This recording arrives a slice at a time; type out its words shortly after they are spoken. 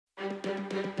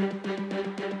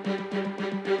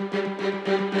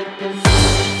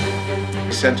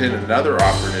He sent in another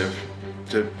operative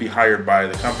to be hired by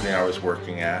the company I was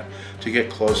working at to get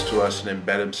close to us and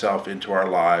embed himself into our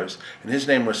lives. And his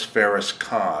name was Ferris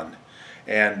Khan.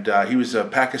 And he was a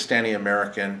Pakistani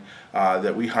American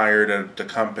that we hired at the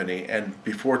company. And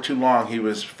before too long, he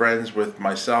was friends with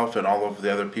myself and all of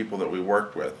the other people that we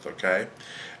worked with, okay?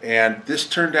 And this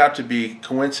turned out to be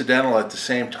coincidental at the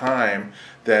same time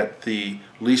that the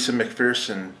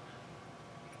Mcpherson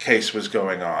case was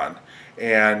going on.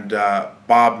 And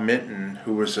Bob Minton,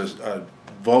 who was a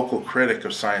vocal critic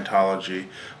of Scientology,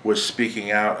 was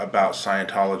speaking out about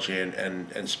Scientology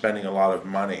and spending a lot of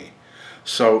money.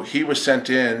 So he was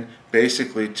sent in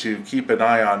basically to keep an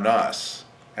eye on us,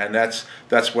 and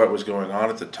that's what was going on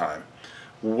at the time.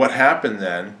 What happened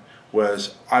then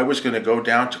was I was going to go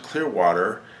down to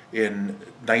Clearwater in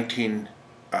 2000.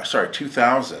 I was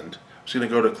going to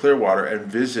go to Clearwater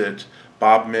and visit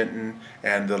Bob Minton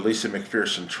and the Lisa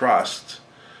Mcpherson Trust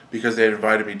because they had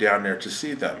invited me down there to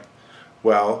see them.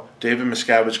 Well, David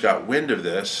Miscavige got wind of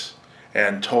this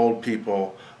and told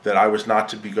people that I was not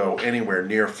to go anywhere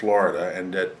near Florida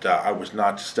and that I was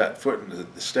not to step foot into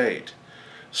the state.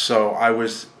 So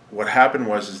what happened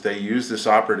was they used this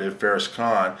operative, Ferris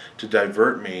Khan, to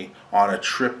divert me on a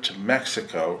trip to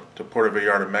Mexico, to Puerto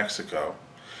Vallarta, Mexico.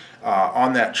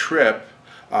 On that trip,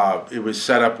 it was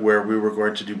set up where we were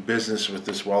going to do business with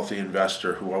this wealthy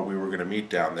investor who we were going to meet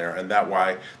down there, and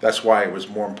that's why it was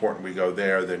more important we go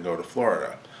there than go to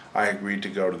Florida. I agreed to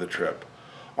go to the trip.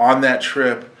 On that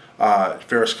trip,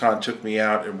 Ferris Khan took me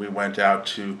out and we went out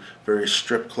to various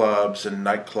strip clubs and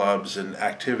nightclubs and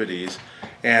activities,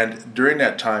 and during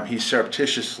that time he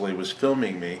surreptitiously was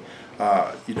filming me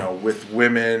with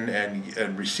women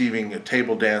and receiving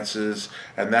table dances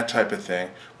and that type of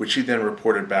thing, which he then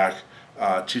reported back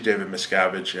to David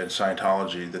Miscavige and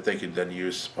Scientology that they could then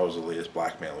use supposedly as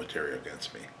blackmail material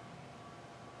against me.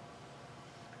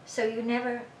 So you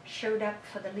never showed up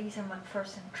for the Lisa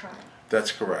Mcpherson trial?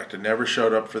 That's correct. I never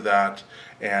showed up for that,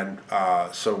 and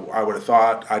so I would have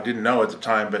thought, I didn't know at the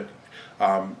time, but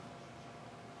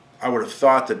I would have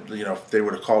thought that they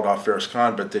would have called off Ferris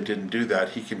Khan, but they didn't do that.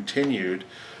 He continued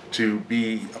to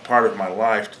be a part of my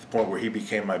life to the point where he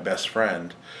became my best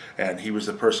friend, and he was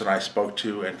the person I spoke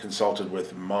to and consulted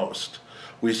with most.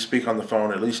 We speak on the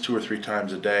phone at least 2 or 3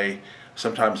 times a day,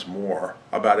 sometimes more,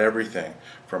 about everything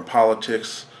from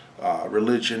politics,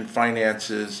 religion,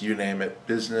 finances, you name it,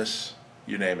 business,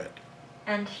 you name it.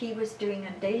 And he was doing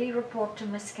a daily report to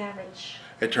Miscavige.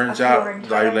 It turns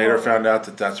out, I later found out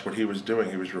that that's what he was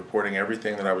doing. He was reporting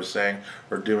everything that I was saying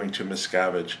or doing to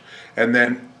Miscavige. And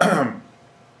then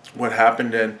what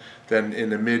happened then in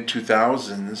the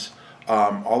mid-2000s,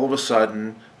 all of a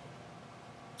sudden,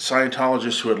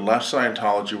 Scientologists who had left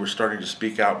Scientology were starting to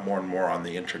speak out more and more on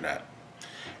the internet.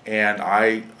 And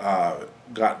I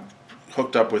got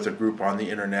hooked up with a group on the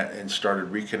internet and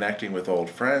started reconnecting with old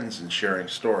friends and sharing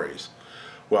stories.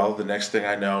 Well, the next thing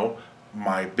I know,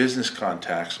 my business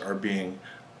contacts are being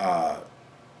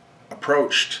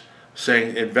approached,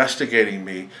 investigating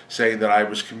me, saying that I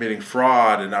was committing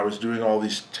fraud and I was doing all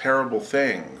these terrible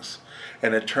things.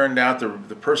 And it turned out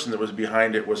the person that was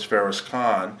behind it was Ferris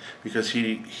Khan, because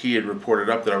he had reported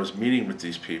up that I was meeting with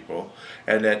these people,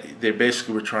 and that they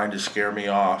basically were trying to scare me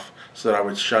off so that I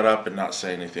would shut up and not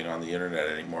say anything on the internet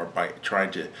anymore by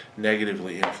trying to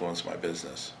negatively influence my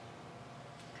business.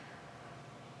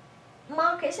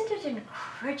 Mark, isn't it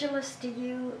incredulous to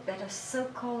you that a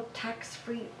so-called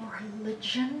tax-free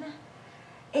religion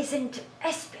isn't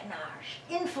espionage,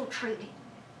 infiltrating,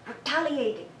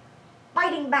 retaliating,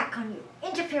 biting back on you,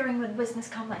 interfering with business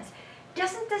commerce?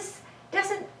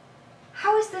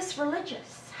 How is this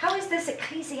religious? How is this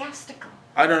ecclesiastical?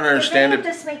 I don't understand it. Does any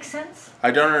of this make sense?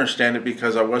 I don't understand it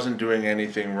because I wasn't doing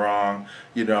anything wrong,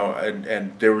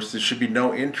 and there should be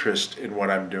no interest in what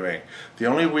I'm doing. The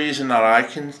only reason that I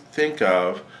can think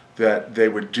of that they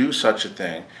would do such a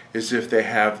thing is if they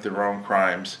have their own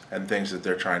crimes and things that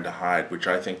they're trying to hide, which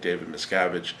I think David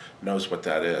Miscavige knows what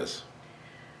that is.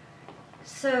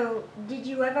 So, did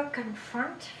you ever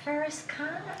confront Ferris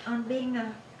Khan on being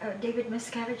a David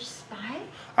Miscavige spy?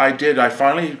 I did. I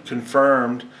finally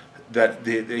confirmed that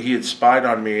he had spied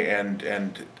on me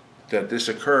and that this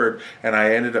occurred, and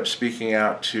I ended up speaking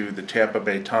out to the Tampa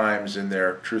Bay Times in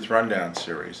their Truth Rundown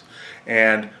series.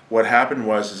 And what happened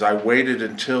was I waited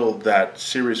until that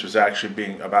series was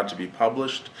actually about to be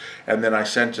published, and then I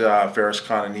sent Ferris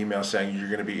Khan an email saying, "You're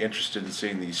going to be interested in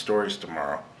seeing these stories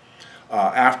tomorrow."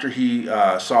 After he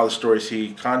saw the stories,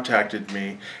 he contacted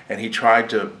me and he tried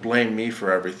to blame me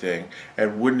for everything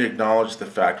and wouldn't acknowledge the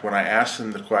fact. When I asked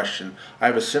him the question, I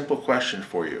have a simple question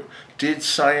for you. Did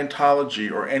Scientology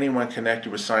or anyone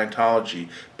connected with Scientology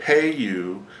pay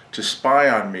you to spy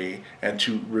on me and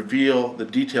to reveal the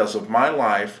details of my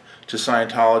life to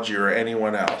Scientology or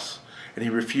anyone else? And he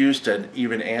refused to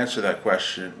even answer that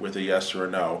question with a yes or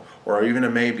a no, or even a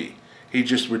maybe. He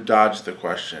just would dodge the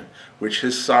question, which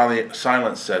his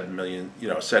silence said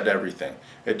said everything.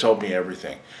 It told me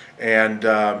everything. And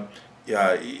the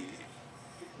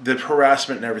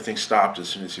harassment and everything stopped as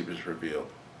soon as he was revealed.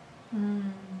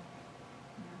 Mm.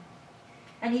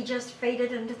 And he just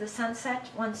faded into the sunset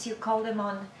once you called him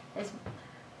on as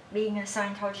being a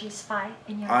Scientology spy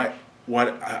in your life?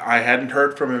 I hadn't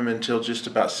heard from him until just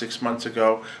about 6 months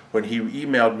ago when he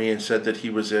emailed me and said that he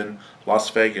was in Las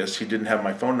Vegas. He didn't have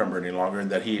my phone number any longer and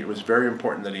that it was very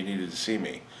important that he needed to see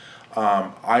me.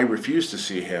 I refused to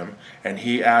see him, and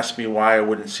he asked me why I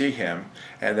wouldn't see him,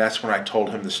 and that's when I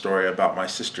told him the story about my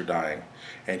sister dying.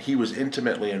 And he was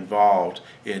intimately involved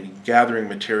in gathering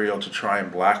material to try and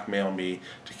blackmail me,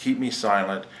 to keep me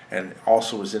silent, and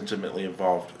also was intimately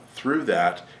involved through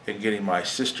that in getting my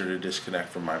sister to disconnect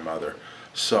from my mother.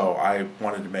 So I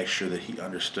wanted to make sure that he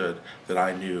understood that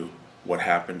I knew what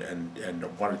happened and I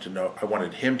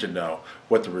wanted him to know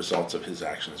what the results of his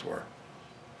actions were.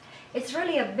 It's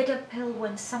really a bitter pill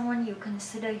when someone you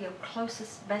consider your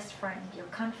closest best friend, your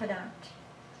confidant,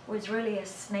 was really a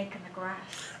snake in the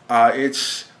grass.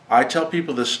 I tell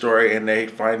people this story and they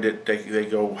find it, they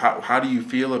go, how do you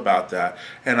feel about that?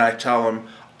 And I tell them,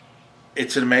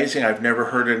 it's amazing, I've never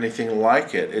heard anything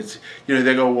like it.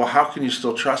 They go, well, how can you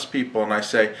still trust people? And I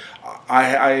say,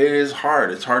 it is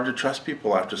hard. It's hard to trust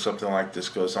people after something like this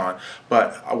goes on.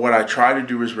 But what I try to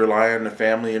do is rely on the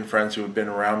family and friends who have been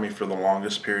around me for the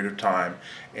longest period of time,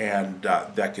 and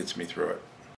that gets me through it.